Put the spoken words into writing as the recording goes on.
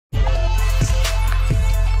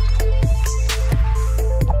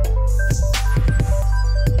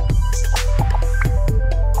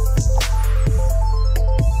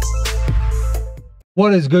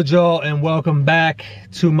What is good, y'all, and welcome back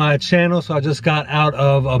to my channel. So I just got out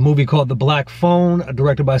of a movie called The Black Phone,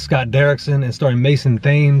 directed by Scott Derrickson and starring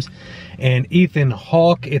Thames and Ethan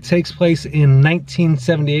Hawke. It takes place in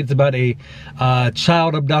 1978. It's about a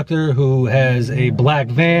child abductor who has a black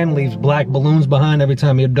van, leaves black balloons behind every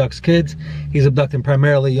time he abducts kids. He's abducting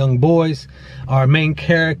primarily young boys. Our main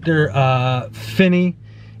character, Finney,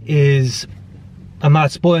 is... I'm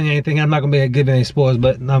not spoiling anything. I'm not going to be giving any spoilers,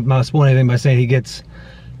 but I'm not spoiling anything by saying he gets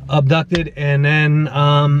abducted. And then,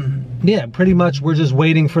 yeah, pretty much we're just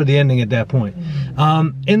waiting for the ending at that point.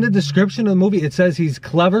 In the description of the movie, it says he's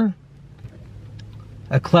clever.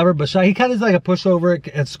 A clever but shy. He kind of is like a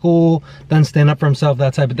pushover at school, doesn't stand up for himself,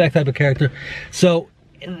 that type of character. So,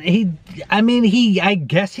 I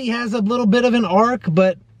guess he has a little bit of an arc,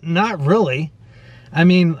 but not really. I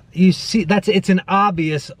mean, you see, it's an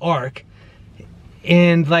obvious arc.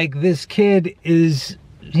 And like, this kid is,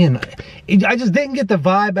 you know, I just didn't get the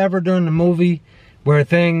vibe ever during the movie where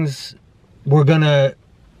things were gonna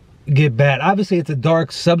get bad. Obviously it's a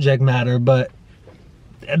dark subject matter, but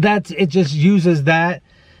it just uses that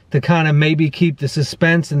to kind of maybe keep the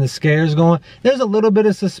suspense and the scares going. There's a little bit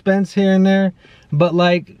of suspense here and there, but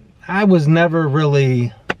like, I was never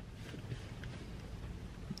really,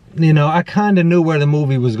 you know, I kind of knew where the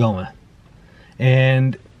movie was going.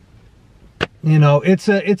 And you know, it's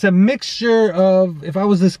a mixture of, if I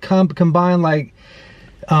was this combine like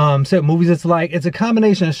say what movies it's like, it's a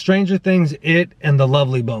combination of Stranger Things, It, and The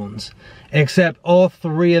Lovely Bones. Except all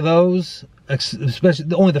three of those,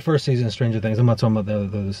 especially only the first season of Stranger Things, I'm not talking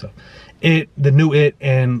about the other stuff. It, the new It,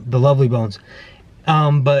 and The Lovely Bones.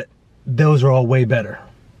 But those are all way better.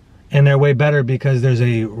 And they're way better because there's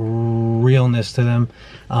a realness to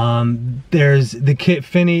them. There's the kid,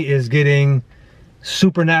 Finney is getting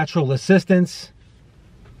supernatural assistance,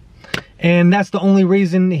 and that's the only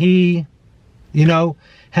reason he, you know,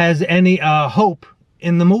 has any hope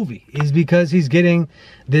in the movie, is because he's getting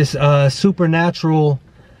this supernatural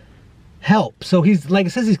help. So he's, like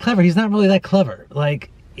it says, he's clever. He's not really that clever.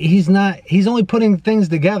 Like, he's only putting things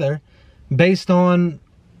together based on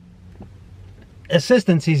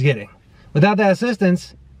assistance he's getting. Without that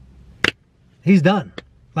assistance, he's done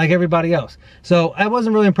like everybody else. So I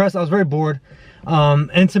wasn't really impressed. I was very bored.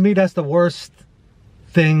 And to me, that's the worst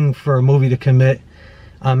thing for a movie to commit,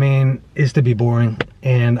 I mean, is to be boring.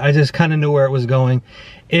 And I just kind of knew where it was going.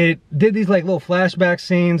 It did these like little flashback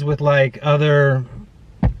scenes with like other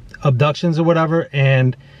abductions or whatever,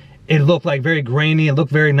 and it looked like very grainy. It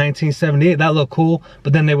looked very 1978. That looked cool.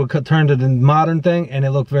 But then they would turn to the modern thing, and it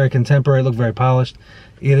looked very contemporary. It looked very polished.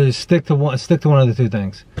 Either stick to one of the two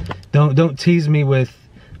things. Don't tease me with,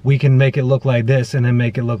 we can make it look like this and then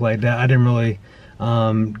make it look like that. I didn't really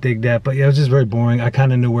dig that, but yeah, it was just very boring. I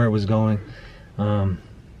kind of knew where it was going,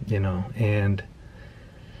 you know. And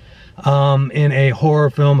in a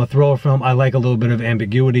horror film, a thriller film, I like a little bit of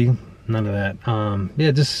ambiguity. None of that.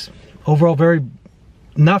 Yeah, just overall very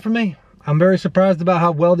not for me. I'm very surprised about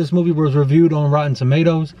how well this movie was reviewed on Rotten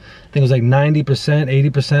Tomatoes. I think it was like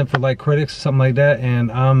 90%, 80% for like critics, something like that,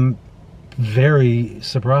 and I'm very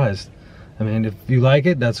surprised. I mean, if you like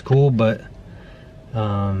it, that's cool, but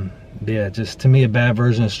yeah, just to me a bad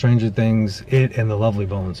version of Stranger Things, It, and The Lovely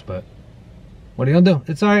Bones. But what are you gonna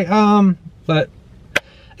do? It's alright. But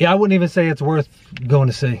yeah, I wouldn't even say it's worth going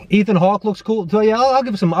to see. Ethan Hawke looks cool. So yeah, I'll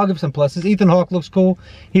give some pluses. Ethan Hawke looks cool.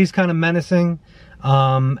 He's kind of menacing,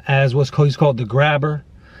 as he's called the Grabber.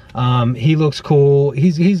 He looks cool.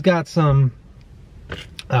 He's got some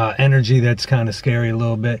energy that's kind of scary a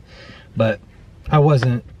little bit, but I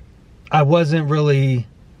wasn't really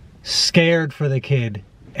scared for the kid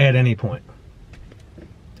at any point.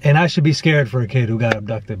 And I should be scared for a kid who got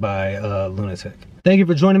abducted by a lunatic. Thank you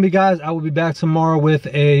for joining me, guys. I will be back tomorrow with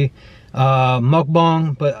a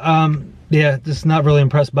mukbang. But yeah, just not really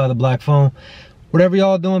impressed by The Black Phone. Whatever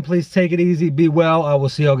y'all doing, please take it easy. Be well. I will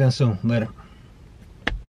see y'all again soon. Later.